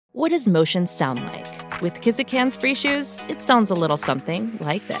What does motion sound like? With Kizikans free shoes, it sounds a little something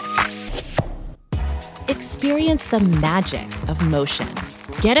like this. Experience the magic of motion.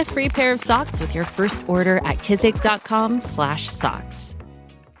 Get a free pair of socks with your first order at kizik.com/socks.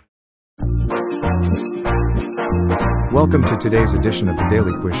 Welcome to today's edition of the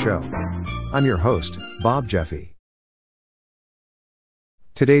Daily Quiz Show. I'm your host, Bob Jeffy.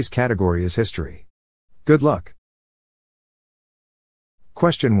 Today's category is history. Good luck.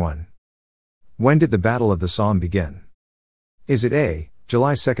 Question 1. When did the Battle of the Somme begin? Is it A,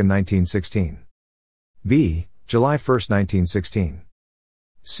 July 2, 1916? B, July 1, 1916?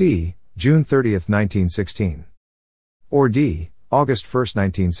 C, June 30, 1916? Or D, August 1,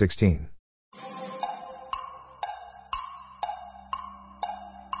 1916?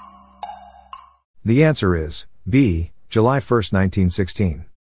 The answer is B, July 1, 1916.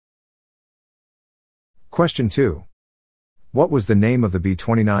 Question 2. What was the name of the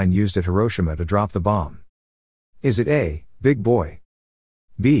B-29 used at Hiroshima to drop the bomb? Is it A, Big Boy?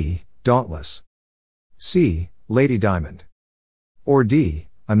 B, Dauntless? C, Lady Diamond? Or D,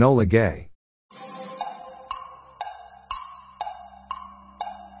 Enola Gay?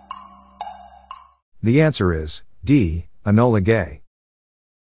 The answer is D, Enola Gay.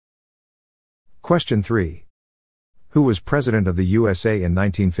 Question 3. Who was President of the USA in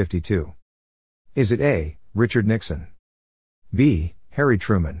 1952? Is it A, Richard Nixon? B, Harry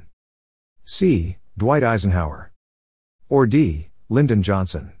Truman? C, Dwight Eisenhower? Or D, Lyndon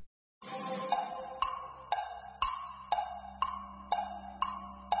Johnson?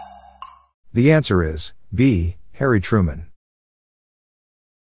 The answer is B, Harry Truman.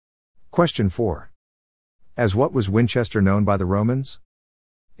 Question 4. As what was Winchester known by the Romans?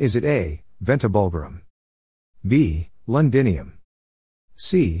 Is it A, Venta Bulgarum? B, Londinium?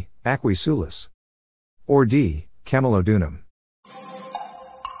 C, Aquae Sulis? Or D, Camalodunum?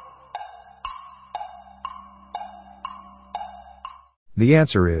 The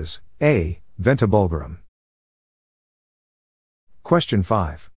answer is A, Venta Bulgarum. Question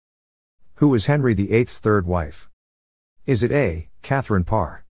 5. Who was Henry VIII's third wife? Is it A, Catherine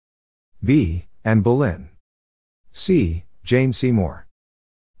Parr? B, Anne Boleyn? C, Jane Seymour?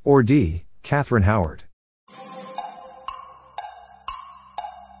 Or D, Catherine Howard?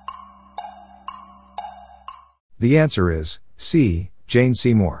 The answer is C, Jane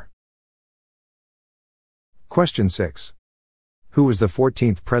Seymour. Question 6. Who was the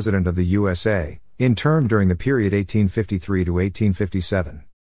 14th President of the USA, in term during the period 1853 to 1857?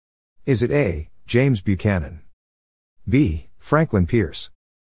 Is it A, James Buchanan? B, Franklin Pierce?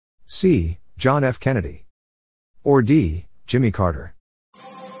 C, John F. Kennedy? Or D, Jimmy Carter?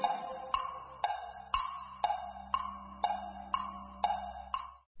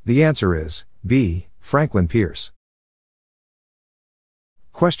 The answer is B, Franklin Pierce.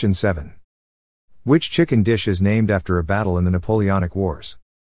 Question 7. Which chicken dish is named after a battle in the Napoleonic Wars?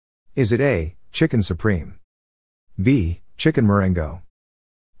 Is it A, Chicken Supreme? B, Chicken Marengo?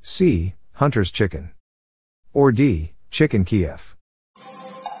 C, Hunter's Chicken? Or D, Chicken Kiev?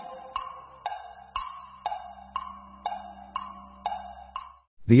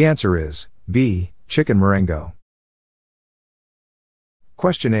 The answer is B, Chicken Marengo.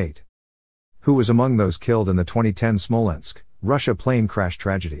 Question 8. Who was among those killed in the 2010 Smolensk, Russia plane crash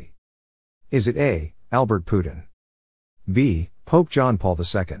tragedy? Is it A, Albert Putin? B, Pope John Paul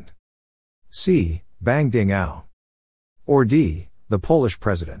II? C, Bang Ding Ao? Or D, the Polish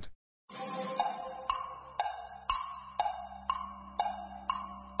president?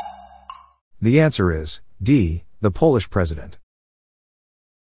 The answer is D, the Polish president.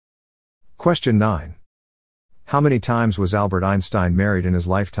 Question 9. How many times was Albert Einstein married in his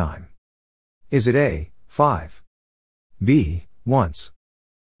lifetime? Is it A, 5? B, once?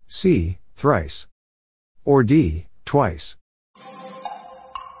 C, thrice? Or D, twice?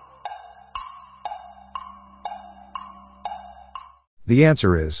 The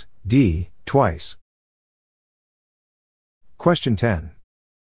answer is D, twice. Question 10.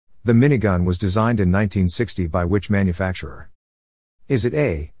 The minigun was designed in 1960 by which manufacturer? Is it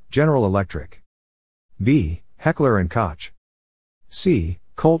A, General Electric? B, Heckler & Koch? C,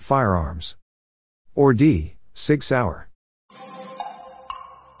 Colt Firearms? Or D, Sig Sauer?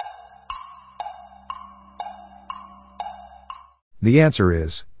 The answer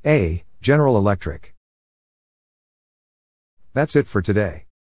is A, General Electric. That's it for today.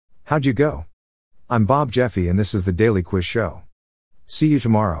 How'd you go? I'm Bob Jeffy and this is the Daily Quiz Show. See you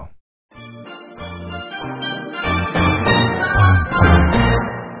tomorrow.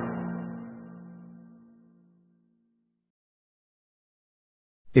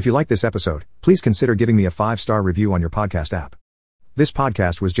 If you like this episode, please consider giving me a 5-star review on your podcast app. This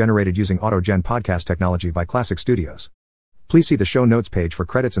podcast was generated using AutoGen podcast technology by Classic Studios. Please see the show notes page for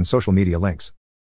credits and social media links.